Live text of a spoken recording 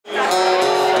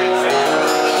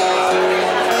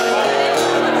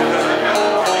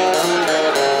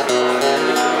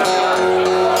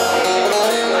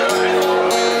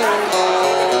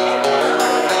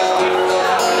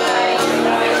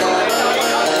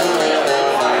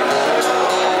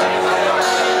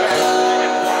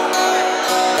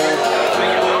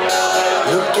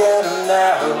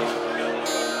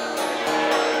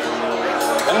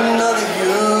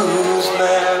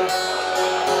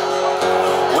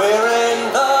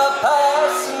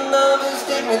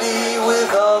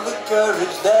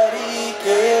courage that he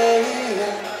gave.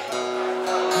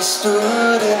 He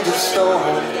stood in the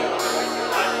storm,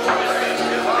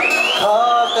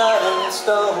 carved out in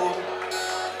stone.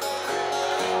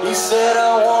 He said,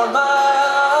 I want my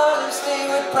honesty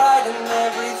with pride in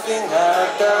everything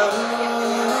I've done.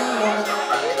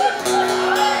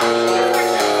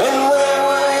 And where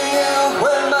were you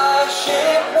when my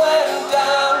ship went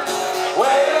down?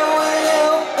 Where were you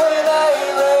when I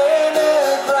ran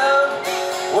aground?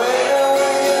 Where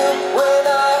were you when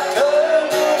I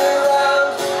turned it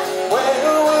around?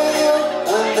 Where were you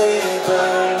when they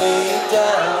burned me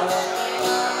down?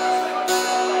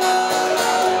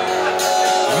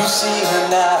 You see her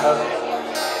now,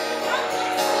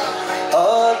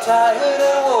 all tired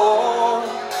and worn.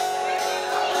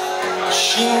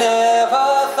 She never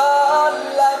thought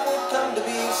life would come to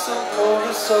be so cold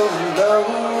or so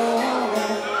alone.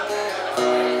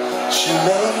 She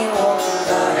may walk the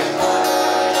line,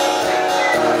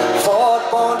 fought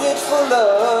bondage for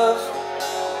love.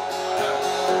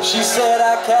 She said, I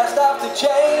cast off the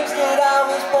chains that I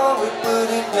was born with, but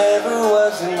it never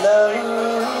was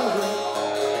enough.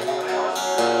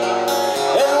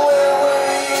 And where were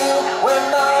you when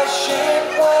my ship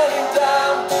went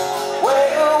down?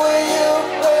 Where were you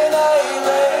when I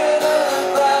ran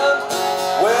aground?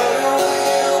 Where were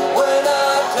you when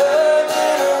I turned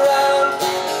it around?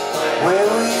 Where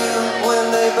were you when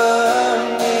they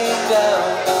burned me down?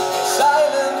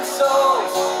 Silent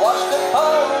souls washed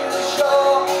upon the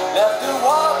shore, left to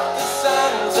walk the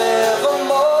sands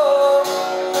evermore,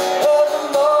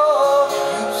 evermore.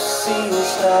 You see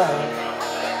us now,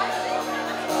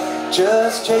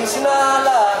 just chasing our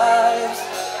lives,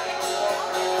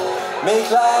 make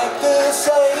like the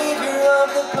savior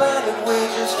of the planet.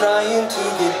 We're just trying to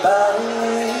get by.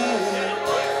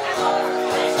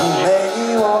 We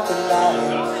may walk the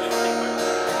line,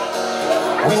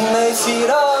 we may see it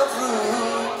all through.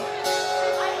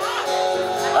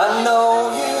 I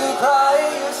know you cry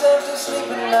yourself to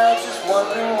sleep at night, just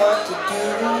wondering what to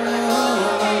do.